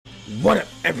What up,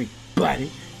 everybody?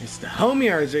 It's the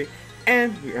homie RJ,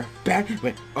 and we are back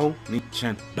with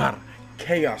Onechanbara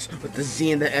Chaos with the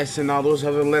Z and the S and all those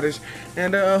other letters.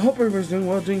 And hope everybody's doing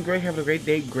well, doing great, having a great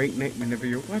day, great night whenever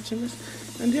you're watching this.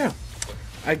 And yeah,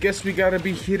 I guess we gotta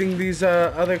be hitting these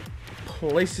other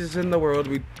places in the world.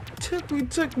 We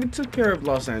took care of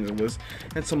Los Angeles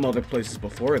and some other places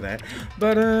before that,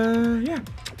 but yeah,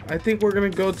 I think we're gonna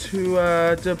go to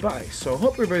Dubai. So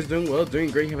hope everybody's doing well,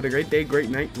 doing great, having a great day, great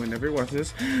night whenever you're watching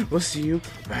this. We'll see you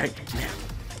right now.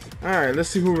 Alright, let's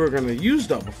see who we're gonna use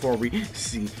though before we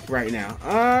see right now.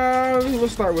 We'll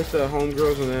start with the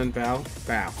homegirls and then bow.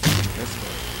 Let's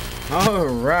go.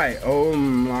 Alright, oh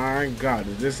my god,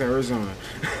 is this Arizona?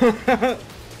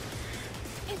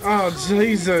 Oh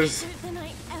Jesus.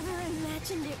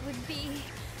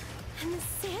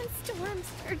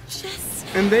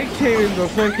 And they came in the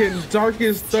fucking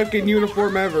darkest fucking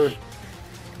uniform ever.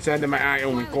 Sand in my eye,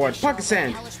 oh my god. Pocket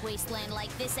sand. Wasteland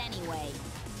like this anyway.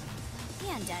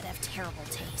 And I'd have terrible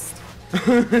taste.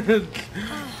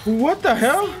 What the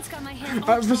hell?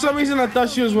 For some reason I thought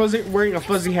she was wearing a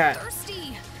fuzzy hat.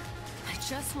 I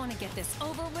just want to get this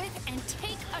over with and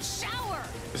take a shower.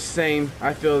 Same.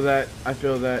 I feel that.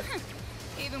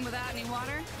 Even without any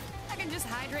water, I can just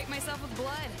hydrate myself with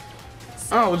blood.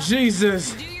 So, oh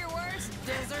Jesus. do your worst,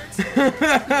 desert.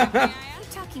 You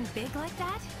talking big like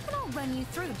that? And I'll run you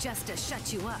through just to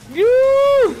shut you up.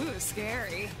 Ooh,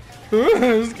 scary.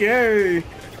 Ooh, scary.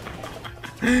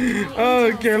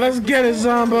 Okay, let's get it,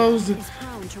 zombos.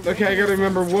 Okay, I gotta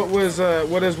remember what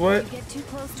is what.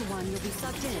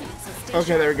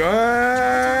 Okay, there we go.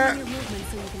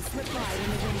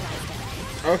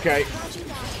 Okay.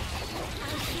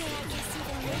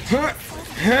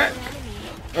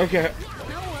 Okay.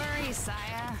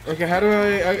 Okay, how do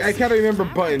I can't remember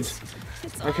buttons.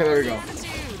 Okay, there we go.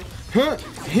 Huh,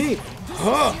 he,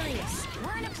 huh.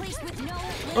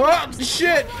 Oh,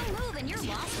 shit.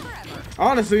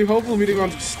 Honestly, hopefully we don't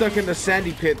get stuck in the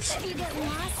sandy pits.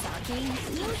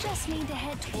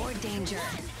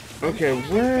 Okay,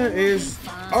 where is...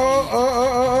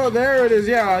 Oh, there it is.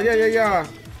 Yeah. Yeah,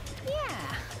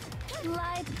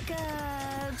 like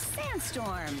a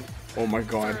sandstorm. Oh my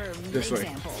god, this way.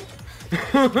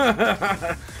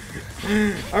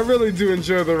 I really do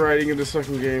enjoy the writing in this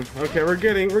fucking game. Okay, we're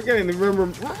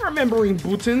remembering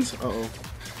buttons. Uh-oh.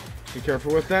 Be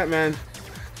careful with that, man.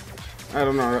 I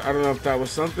don't know if that was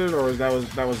something or that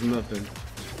was nothing.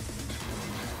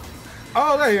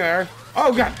 Oh, there you are.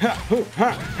 Oh god. Ha, hoo,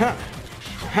 ha, ha.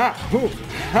 Ha, hoo,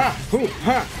 ha, hoo,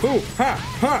 ha, hoo, ha,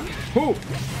 ha, hoo,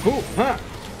 hoo, ha.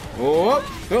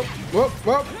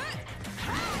 Whoop.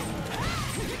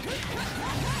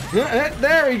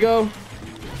 There we go.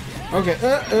 Okay.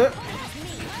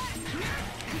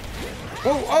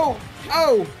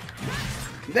 Oh.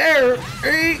 There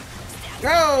we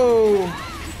go.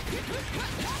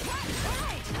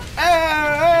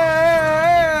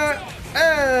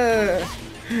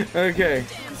 Okay.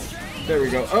 There we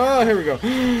go. Oh, here we go.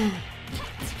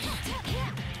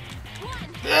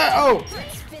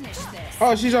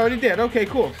 Oh, she's already dead. Okay,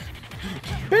 cool.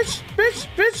 Bitch.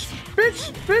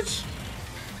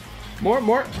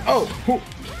 More. Oh,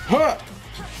 huh.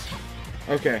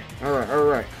 Okay. All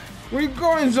right. Where you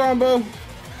going, Zombo?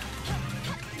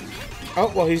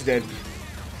 Oh, well, he's dead.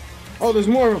 Oh, there's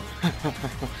more of them.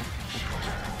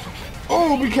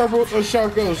 Oh, be careful with those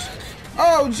shotguns.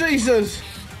 Oh, Jesus.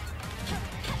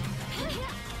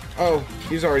 Oh,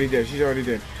 he's already dead. She's already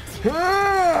dead.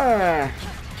 Ah.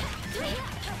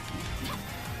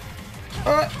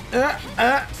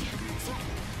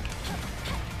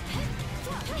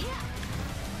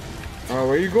 Oh,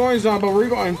 where you going, Zombo? Where you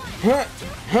going? Huh.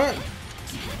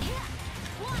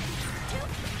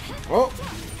 Oh.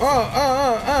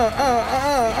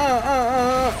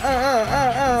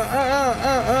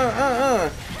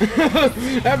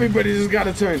 Everybody just got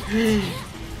a turn.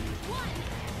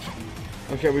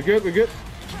 Okay, we good.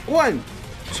 1,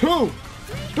 2,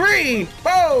 3,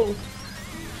 4.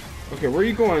 Okay, where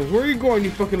you going, you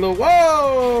fucking little...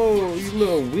 Whoa! You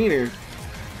little wiener.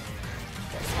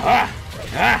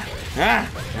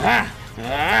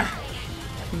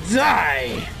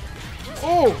 Die!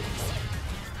 Oh!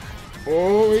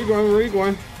 Oh, where you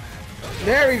going?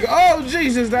 There we go. Oh,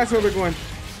 Jesus, that's where we're going.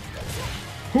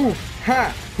 Hoo,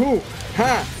 ha.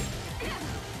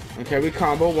 Okay, we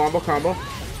wombo combo.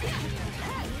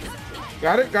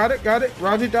 Got it.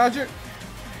 Roger, dodger.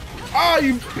 Oh,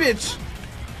 you bitch.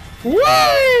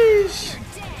 Whoosh!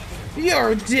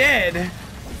 You're dead.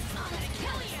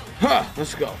 Huh,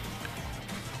 let's go.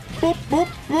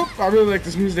 Boop. I really like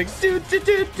this music. Do.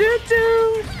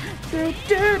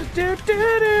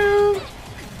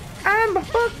 I'm a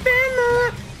fuck them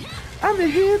up. I'm gonna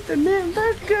hit them in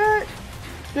the gut.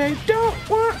 They don't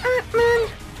want none.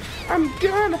 I'm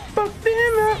gonna fuck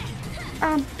them up.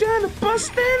 I'm gonna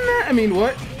bust them up. I mean,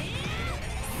 what?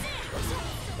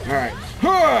 Alright.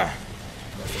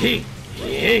 Hey.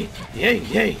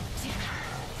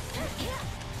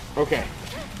 Okay.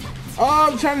 Oh,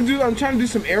 I'm trying to do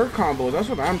some air combos. That's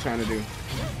what I'm trying to do.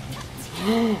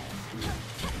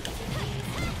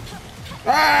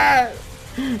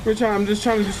 I'm just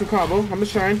trying to do some combo. I'm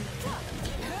just trying.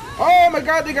 Oh my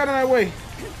god, they got in my way.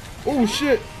 Oh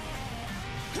shit.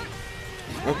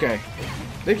 Okay.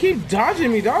 They keep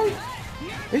dodging me, dog.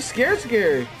 They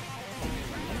scared.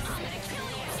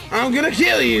 I'm gonna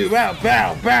kill you. Bow,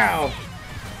 bow, bow.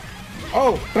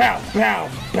 Oh, bow, bow,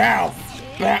 bow,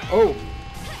 bow. Oh.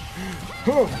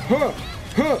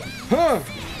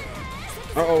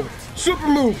 Uh-oh. Super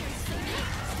move.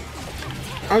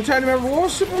 I'm trying to remember what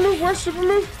was super move. Where's super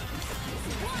move?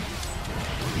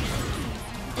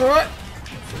 What?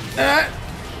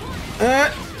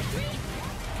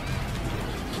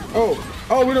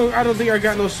 Oh, we don't. I don't think I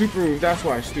got no super move. That's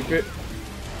why, stupid.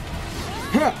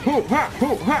 The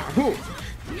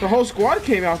whole squad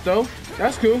came out though.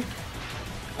 That's cool.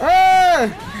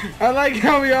 I like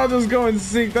how we all just go in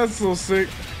sync. That's so sick.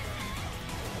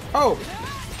 Oh,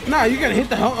 nah, you gonna hit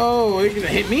the home? Oh, you gonna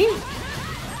hit me?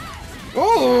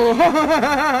 Oh,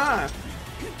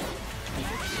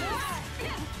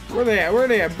 where they at? Where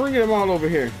they at? Bring them all over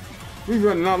here. We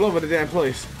running all over the damn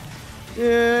place.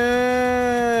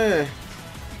 Yeah.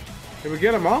 Did we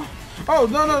get them all? Oh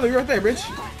no, you're right there, bitch.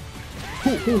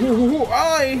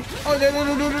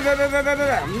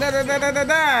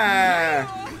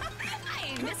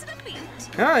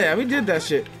 Oh yeah, we did that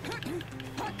shit.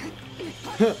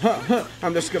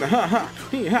 I'm just gonna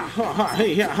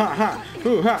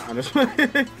I'm just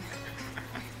alright,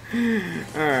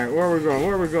 where are we going?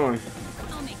 Where are we going?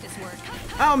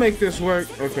 I'll make this work.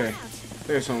 Okay.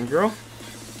 There's some girl.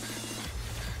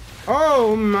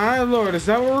 Oh my lord, is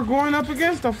that what we're going up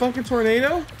against? A fucking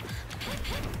tornado?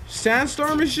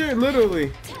 Sandstorm and shit,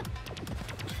 literally.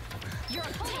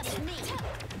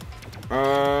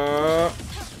 I'm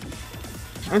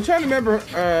trying to remember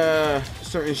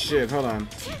certain shit. Hold on.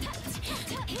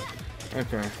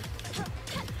 Okay.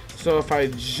 So if I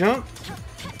jump,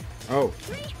 oh,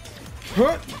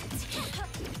 huh.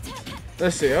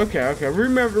 Let's see. Okay.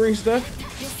 Remembering stuff.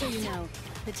 Just so you know,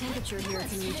 the temperature here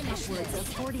can reach upwards of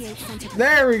 48 centigrade.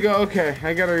 There we go. Okay,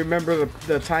 I gotta remember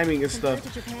the timing and stuff.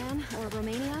 Compared to Japan or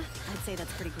Romania, I'd say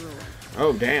that's pretty grueling.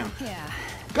 Oh damn. Yeah.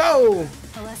 Go.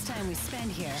 The less time we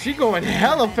spend here. She going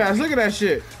hella fast. Look at that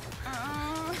shit.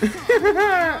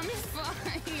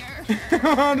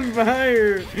 I'm on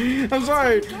fire. I'm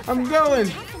sorry. I'm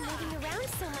going.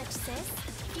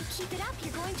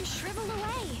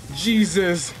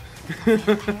 Jesus. Now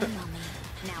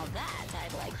that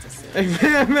I'd like to see.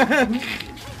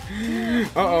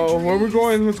 Uh-oh, where we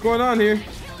going? What's going on here?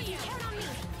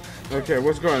 Okay,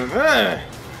 what's going on?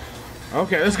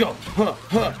 Okay, let's go.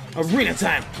 Arena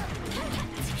time.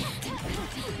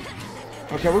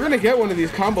 Okay, we're gonna get one of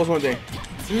these combos one day.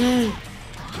 Oi!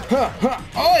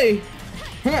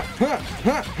 I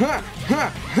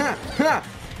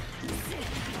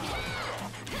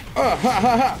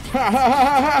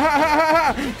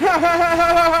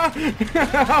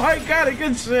got it,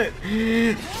 good shit.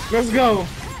 Let's go.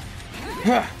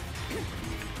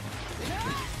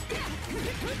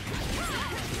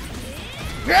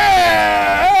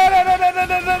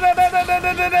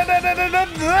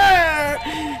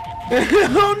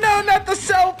 Oh no, not the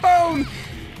cell phone!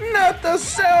 Not the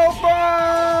cell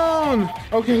phone!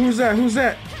 Okay, who's that? Who's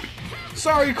that?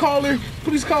 Sorry, caller.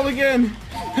 Please call again.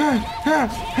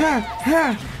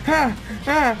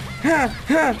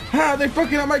 They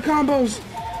fucking up my combos.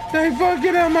 They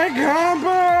fucking up my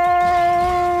combos.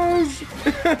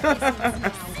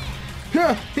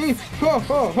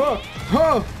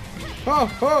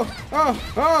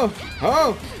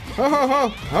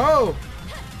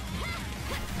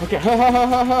 Okay.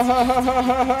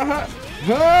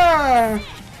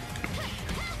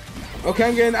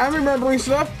 Okay, I'm remembering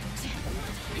stuff.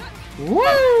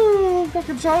 Woo!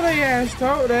 Fucking toe they ass.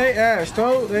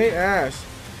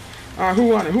 Who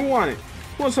want it? Who want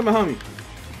some of homie?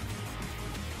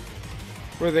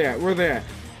 Where they at?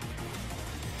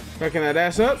 Backing that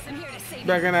ass up.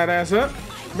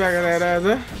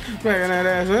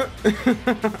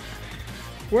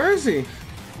 Where is he?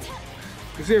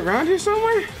 Is he around here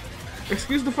somewhere?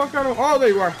 Excuse the fuck out of. Oh, there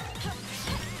you are.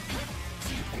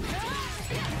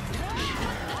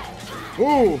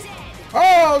 Ooh.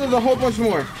 Oh, there's a whole bunch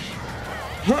more.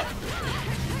 Huh.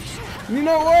 You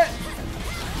know what?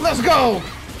 Let's go!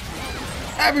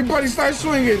 Everybody start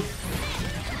swinging!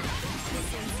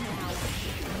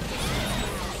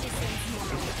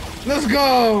 Let's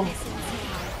go!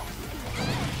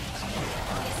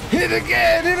 Hit it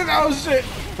again! Hit it! Oh shit!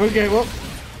 Okay, well.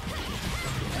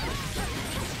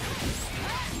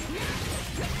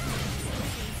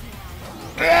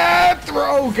 Ah,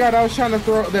 throw! Oh god, I was trying to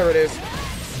throw. There it is.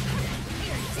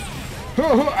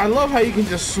 Oh, I love how you can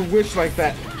just switch like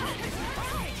that.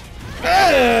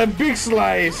 Ah, big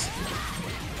slice.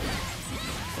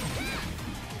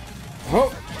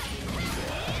 Oh.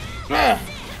 Ah.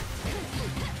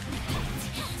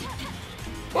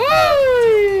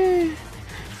 Woo!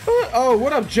 Oh,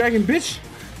 what up, dragon bitch?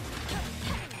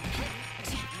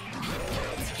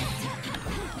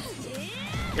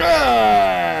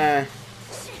 Ah.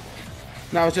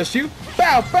 Now it's just you.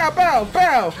 Bow, bow, bow,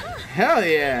 bow. Hell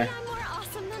yeah. You're more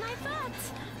awesome than I thought.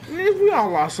 We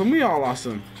all awesome. We all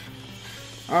awesome.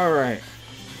 All right.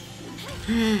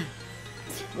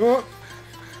 Oh.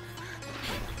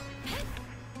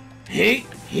 Heat,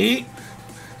 heat.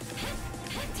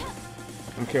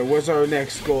 Okay, what's our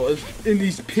next goal? It's in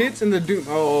these pits in the doom.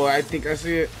 Oh, I think I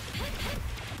see it.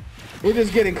 We're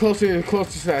just getting closer and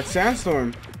closer to that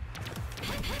sandstorm.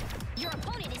 Your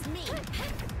opponent is me.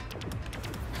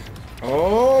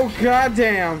 Oh,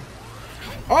 goddamn.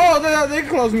 Oh, they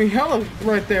closed me hella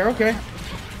right there. Okay.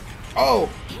 Oh.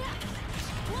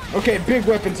 Okay, big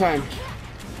weapon time.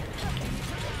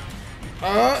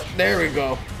 There we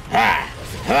go. Ha!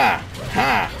 Ha!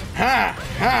 Ha! Ha!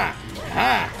 Ha!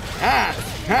 Ha! Ha!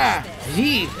 Ha!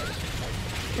 Yeet!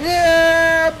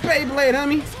 Yeah, Beyblade,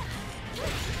 homie.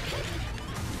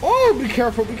 Oh, be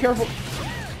careful, be careful.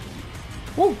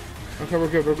 Woo! Okay, we're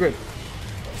good, we're good.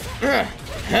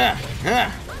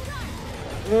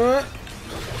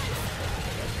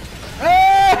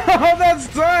 Oh, that's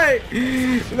tight!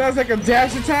 That's like a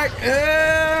dash attack.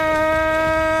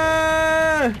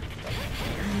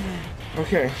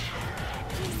 Okay.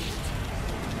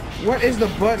 What is the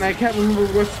button? I can't remember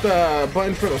what's the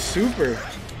button for the super.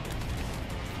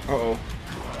 Uh-oh.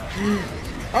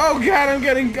 Oh god, I'm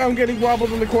getting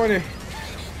wobbled in the corner.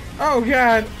 Oh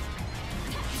god.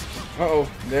 Uh-oh.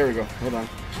 There we go. Hold on.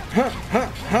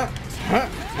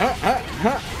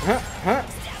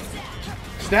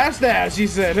 Stab stab, she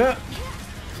said, huh?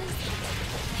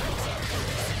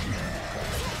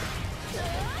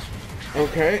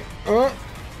 Okay.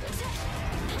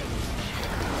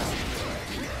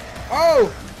 Oh!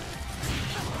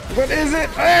 What is it?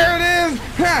 There it is!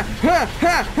 Ha! Ha!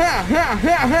 Ha! Ha! Ha!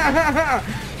 Ha! Ha! Ha!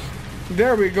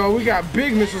 There we go. We got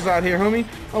big missiles out here, homie.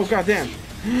 Oh, goddamn.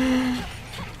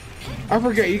 I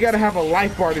forget. You gotta have a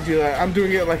life bar to do that. I'm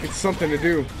doing it like it's something to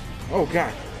do. Oh,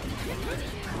 God.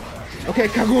 Okay,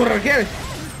 Kagura, get it!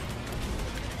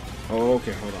 Oh,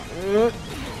 okay, hold on.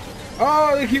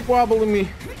 Oh, they keep wobbling me.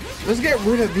 Let's get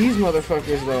rid of these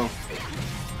motherfuckers, though.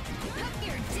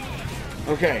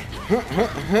 Okay.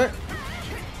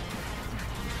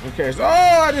 Okay, so, oh,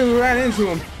 I just ran into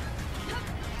him.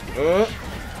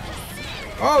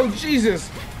 Oh, Jesus.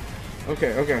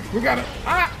 Okay, okay. We got it.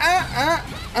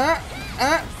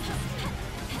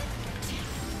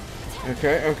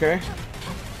 Okay, okay.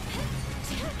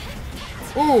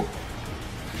 Ooh.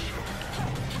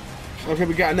 Okay,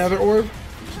 we got another orb.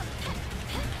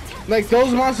 Like,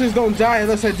 those monsters don't die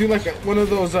unless I do, like, one of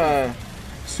those,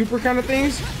 super kind of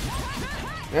things.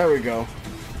 There we go.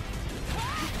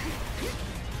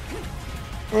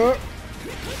 Oh!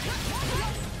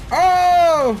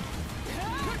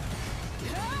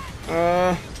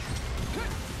 Huh!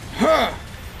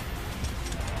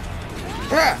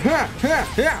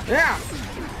 Yeah.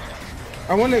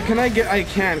 I wonder, can I get? I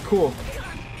can. Cool.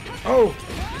 Oh,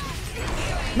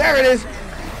 there it is.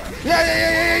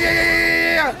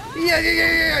 Yeah.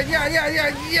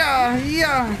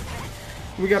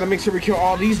 We gotta make sure we kill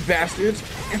all these bastards.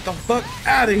 Get the fuck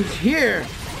out of here.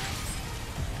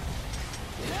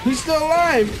 He's still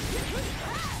alive.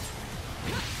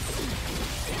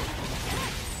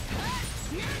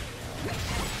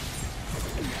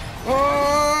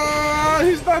 Oh,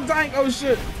 he's not dying. Oh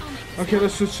shit. Okay,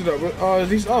 let's switch it up. Oh,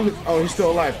 he's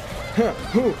still alive. Huh,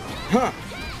 who, huh,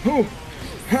 who,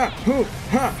 huh, who,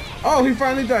 huh. Oh, he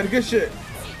finally died. Good shit.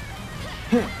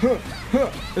 Huh, huh, huh.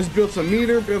 Let's build some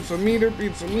meter, build some meter,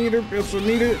 build some meter, build some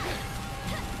meter.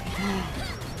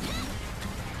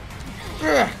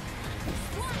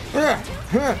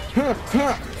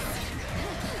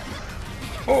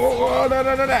 Oh,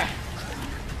 da.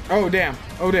 Oh, damn.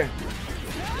 Oh, damn.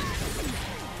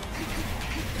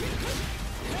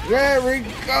 There we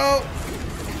go.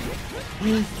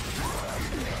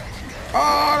 Oh,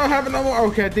 I don't have it no more.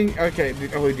 Okay, I think. Okay.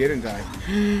 Oh, he didn't die.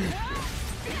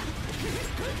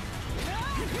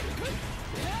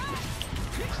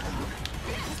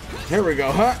 Here we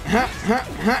go. Ha, ha, ha,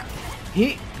 ha.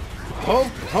 He. Ho,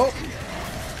 ho.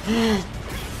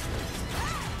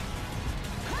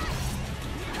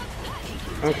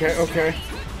 Okay, okay.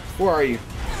 Where are you?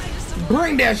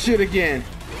 Bring that shit again.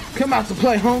 Come out to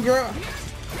play, homegirl.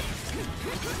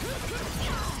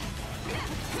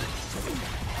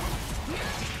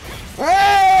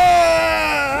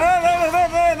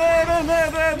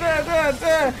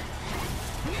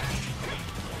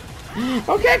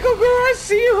 Okay, cool, girl. I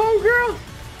see you, homegirl.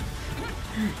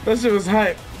 That shit was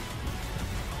hype.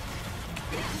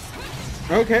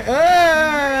 Okay.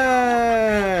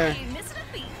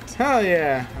 Hell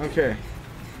yeah. Okay.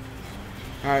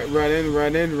 Alright, run in,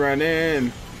 run in, run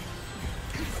in.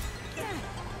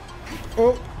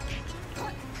 Oh.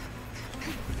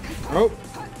 Oh.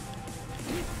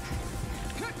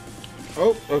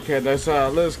 Oh, okay, let's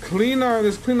clean our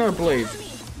blades.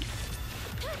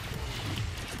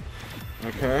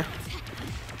 Okay.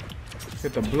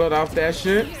 Get the blood off that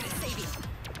shit.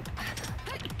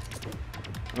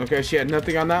 Okay, she had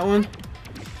nothing on that one.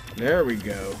 There we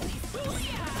go.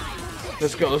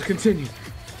 Let's go, let's continue.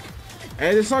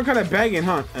 Hey, this song kind of banging,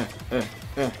 huh?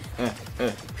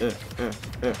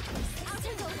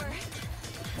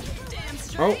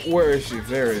 Oh, where is she?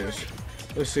 There it is.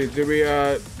 Let's see, did we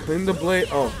clean the blade?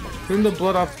 Oh, clean the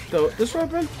blood off this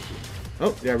weapon?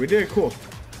 Oh, yeah, we did. Cool.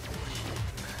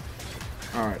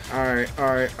 Alright, alright,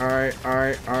 alright, alright,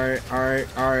 alright, alright, alright,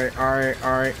 alright, alright,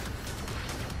 alright.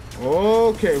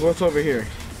 Okay, what's over here?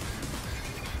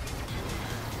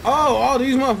 Oh, all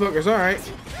these motherfuckers, alright.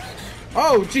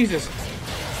 Oh, Jesus.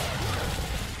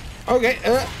 Okay,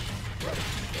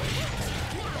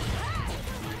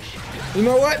 you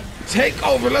know what? Take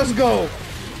over, let's go.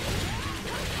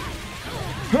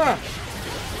 Huh.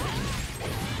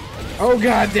 Oh,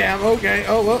 goddamn, okay,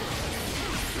 oh, well.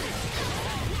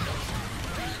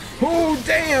 Oh,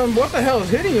 damn, what the hell is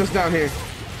hitting us down here?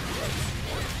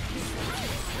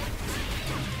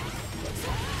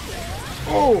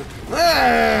 Oh,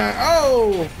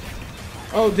 oh.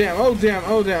 Oh, damn, oh, damn,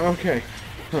 oh, damn, okay.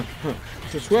 Huh, huh.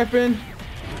 This weapon.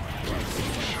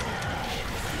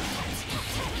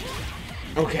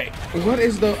 Okay, what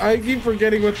is the, I keep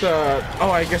forgetting what the,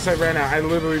 oh, I guess I ran out. I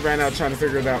literally ran out trying to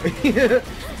figure it out.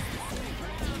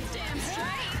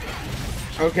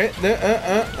 Okay,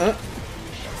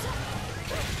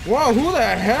 whoa, who the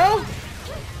hell?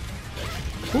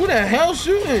 Who the hell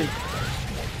shooting?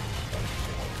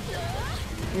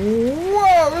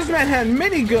 Whoa, this man had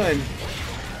minigun.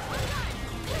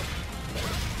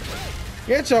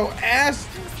 Get your ass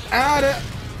out of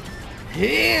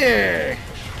here.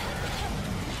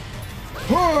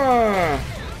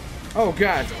 Oh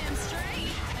God.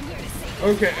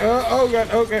 Okay. Oh God.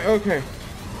 Okay. Okay.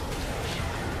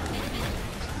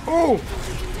 Oh,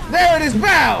 there it is.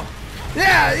 Bow.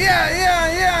 Yeah. Yeah.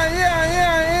 Yeah. Yeah. Yeah.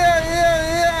 Yeah. Yeah. Yeah.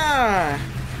 Yeah.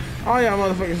 Oh yeah,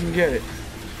 motherfuckers can get it.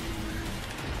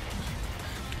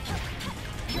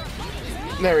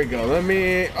 There we go. Let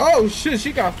me. Oh shit!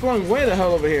 She got flung way the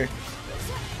hell over here.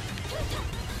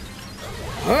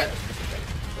 What?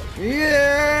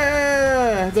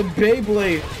 Yeah, the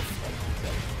Beyblade.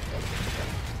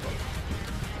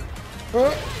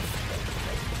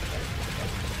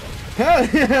 Hell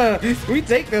yeah, we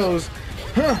take those.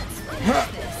 Huh. Huh.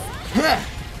 Huh.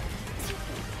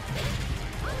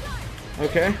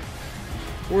 Okay,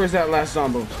 where's that last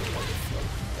zombo?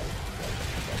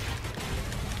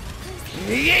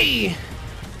 Yay!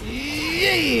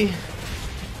 Yay!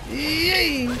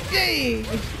 Yay! Yay!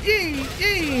 Yay!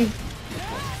 Yay!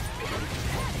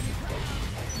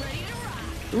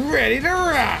 Ready to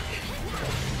rock!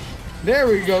 There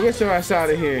we go. Get your ass out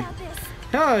of here.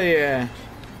 Hell yeah!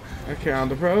 Okay, on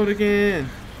the road again.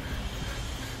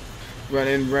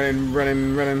 Running, running,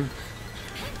 running, running.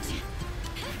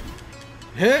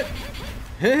 Hit!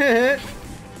 Hit! Hit!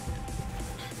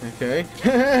 Okay.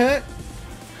 Hit!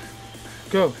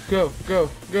 Go, go, go,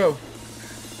 go.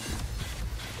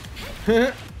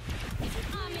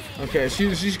 Okay,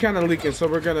 she's kind of leaking, so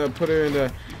we're gonna put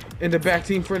her in the back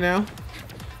team for now.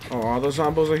 Oh, all those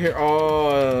zombos are here.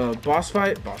 Oh, boss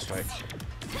fight, boss fight.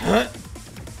 Huh?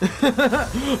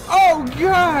 Oh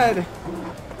God!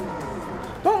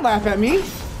 Don't laugh at me,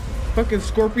 fucking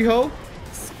Scorpio.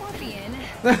 Scorpion.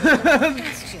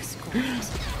 That's just great.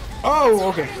 Oh,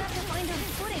 okay.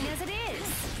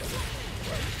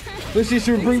 Let's see,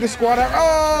 should we bring the squad out?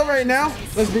 Oh, right now.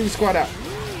 Let's bring the squad out.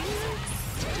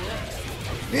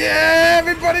 Yeah,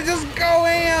 everybody just go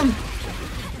ham.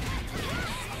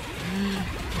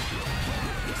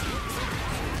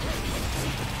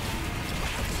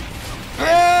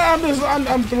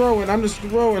 I'm throwing. I'm just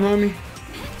throwing, homie.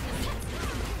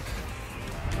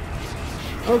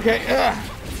 Okay.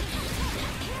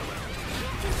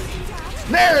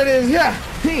 There it is. Yeah.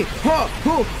 He ho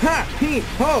ho ha. He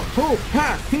ho ho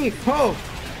ha. He ho.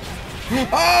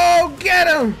 Oh, get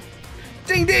him!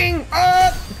 Ding ding!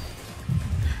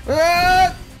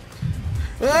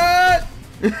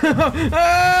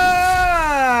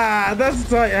 That's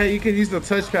tight. You can use the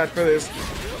touchpad for this.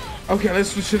 Okay,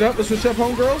 let's switch it up. Let's switch up,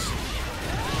 homegirls.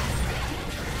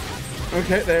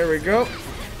 Okay, there we go.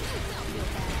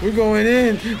 We're going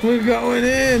in. We're going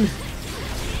in.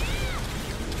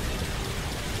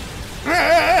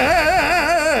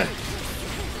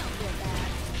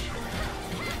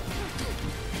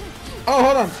 Oh,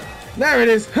 hold on. There it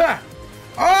is. Ha!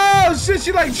 Oh, shit.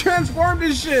 She like transformed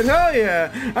this shit. Hell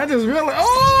yeah. I just realized.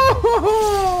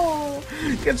 Oh!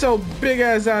 Get your big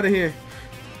ass out of here.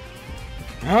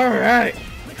 All right.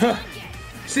 Huh.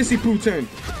 Sissy poo turn.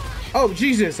 Oh,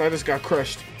 Jesus. I just got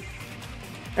crushed.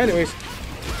 Anyways.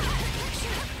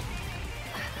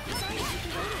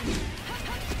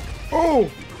 Oh!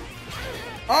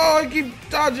 Oh, I keep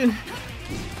dodging.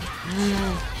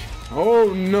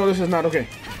 Oh, no. This is not okay.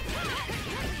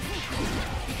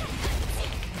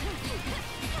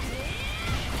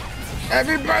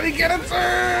 Everybody get a turn!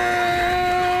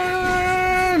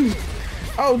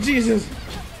 Oh, Jesus.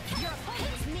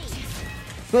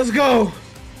 Let's go.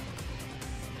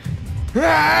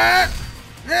 Ah!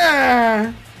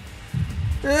 Ah!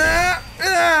 Ah!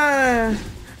 Ah!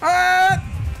 Ah!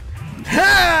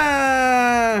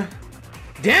 Ah!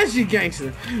 Dance, you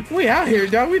gangster. We out here,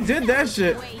 dog. We did that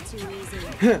shit.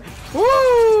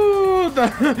 Woo!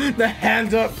 The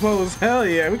hand up pose. Hell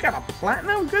yeah. We got a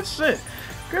platinum. Good shit.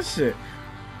 Good shit.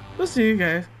 We'll see you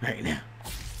guys right now.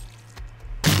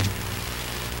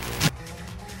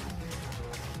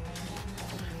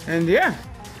 And yeah,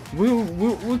 we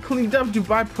cleaned up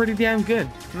Dubai pretty damn good.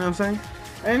 You know what I'm saying?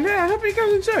 And yeah, I hope you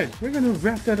guys enjoyed. We're gonna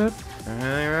wrap that up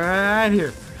right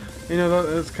here. You know,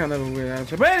 that's kind of a weird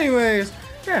answer. But anyways,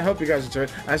 yeah, I hope you guys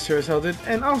enjoyed. I sure as hell did.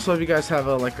 And also, if you guys have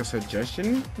like a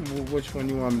suggestion, which one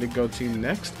you want me to go to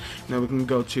next, you know, we can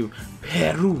go to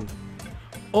Peru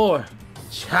or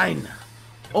China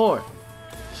or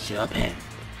Japan.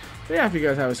 So yeah, if you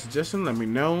guys have a suggestion, let me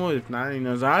know. If not, you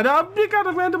know, I'll pick out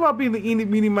a random. I'll be the eeny,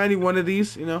 meeny, miny one of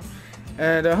these, you know.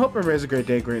 And I hope everybody has a great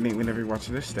day, great night whenever you're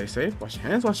watching this. Stay safe, wash your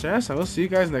hands, wash your ass, and we'll see you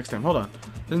guys next time. Hold on,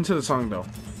 listen to the song though.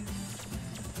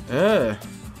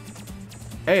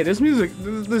 Hey, this music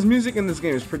in this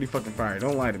game is pretty fucking fire.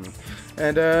 Don't lie to me.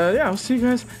 And yeah, I'll see you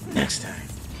guys next time.